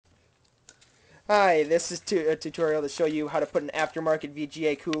Hi, this is a tutorial to show you how to put an aftermarket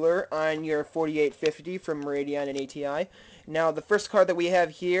VGA cooler on your 4850 from Radeon and ATI. Now, the first card that we have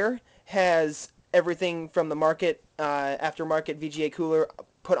here has everything from the aftermarket VGA cooler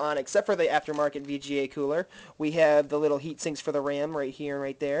put on except for the aftermarket VGA cooler. We have the little heat sinks for the RAM right here and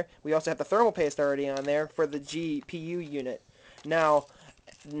right there. We also have the thermal paste already on there for the GPU unit. Now,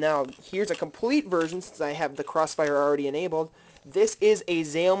 here's a complete version since I have the Crossfire already enabled. This is a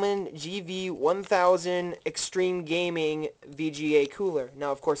Zalman GV1000 Extreme Gaming VGA cooler.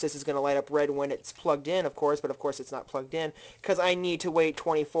 Now, of course, this is going to light up red when it's plugged in, of course, but of course it's not plugged in because I need to wait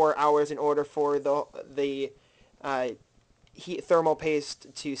 24 hours in order for the thermal paste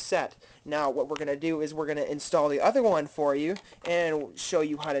to set. Now, what we're going to do is we're going to install the other one for you and show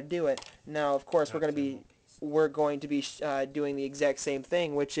you how to do it. Now, of course, we're going to be doing the exact same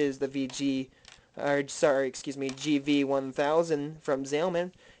thing, which is the GV1000 from Zalman.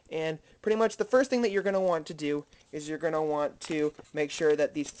 And pretty much the first thing that you're going to want to do is you're going to want to make sure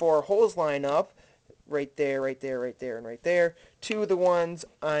that these four holes line up right there, right there, right there, and right there to the ones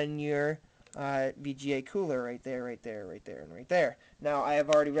on your VGA cooler right there, right there, right there, and right there. Now, I have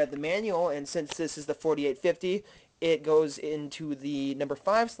already read the manual, and since this is the 4850, it goes into the number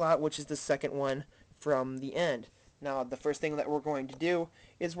 5 slot, which is the second one from the end. Now, the first thing that we're going to do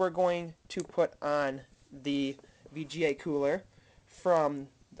is we're going to put on the VGA cooler from,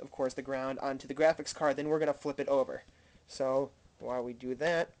 of course, the ground onto the graphics card. Then we're going to flip it over. So while we do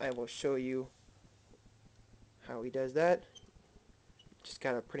that, I will show you how he does that. Just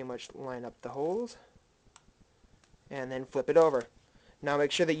gotta pretty much line up the holes and then flip it over. Now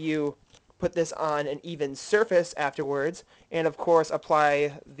make sure that you put this on an even surface afterwards, and of course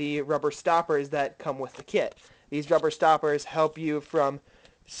apply the rubber stoppers that come with the kit. These rubber stoppers help you from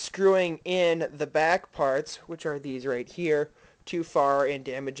screwing in the back parts, which are these right here, too far and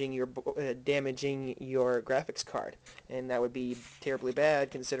damaging your graphics card. And that would be terribly bad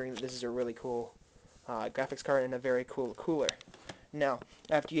considering that this is a really cool graphics card and a very cool cooler. Now,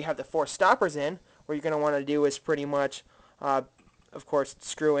 after you have the four stoppers in, what you're going to want to do is pretty much, of course,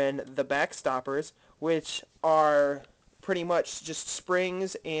 screw in the back stoppers, which are pretty much just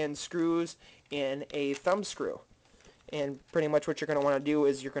springs and screws in a thumb screw. And pretty much what you're going to want to do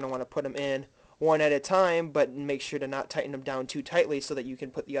is you're going to want to put them in one at a time, but make sure to not tighten them down too tightly so that you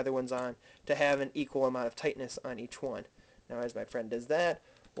can put the other ones on to have an equal amount of tightness on each one. Now, as my friend does that,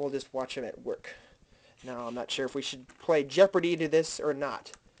 we'll just watch him at work. Now, I'm not sure if we should play Jeopardy to this or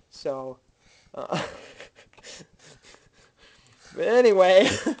not. So, but anyway,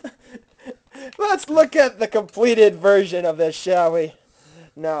 let's look at the completed version of this, shall we?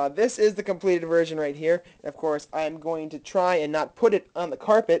 Now, this is the completed version right here. Of course, I'm going to try and not put it on the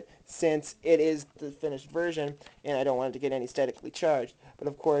carpet since it is the finished version and I don't want it to get any statically charged. But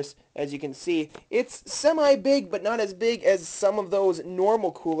of course, as you can see, it's semi-big but not as big as some of those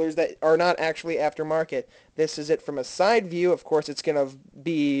normal coolers that are not actually aftermarket. This is it from a side view. Of course, it's going to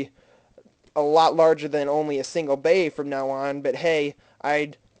be a lot larger than only a single bay from now on, but hey,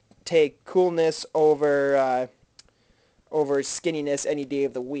 I'd take coolness over skinniness any day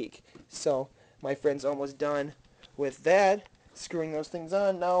of the week. So my friend's almost done with that, screwing those things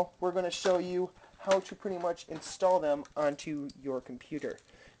on. Now we're going to show you how to pretty much install them onto your computer.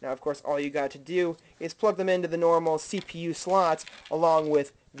 Now, of course, all you got to do is plug them into the normal CPU slots along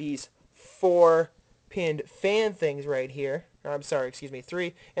with these 4-pinned fan things right here. I'm sorry, excuse me,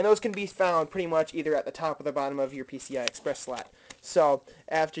 3. And those can be found pretty much either at the top or the bottom of your PCI Express slot. So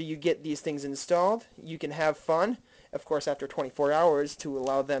after you get these things installed, you can have fun, of course, after 24 hours to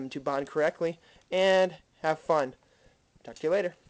allow them to bond correctly, and have fun. Talk to you later.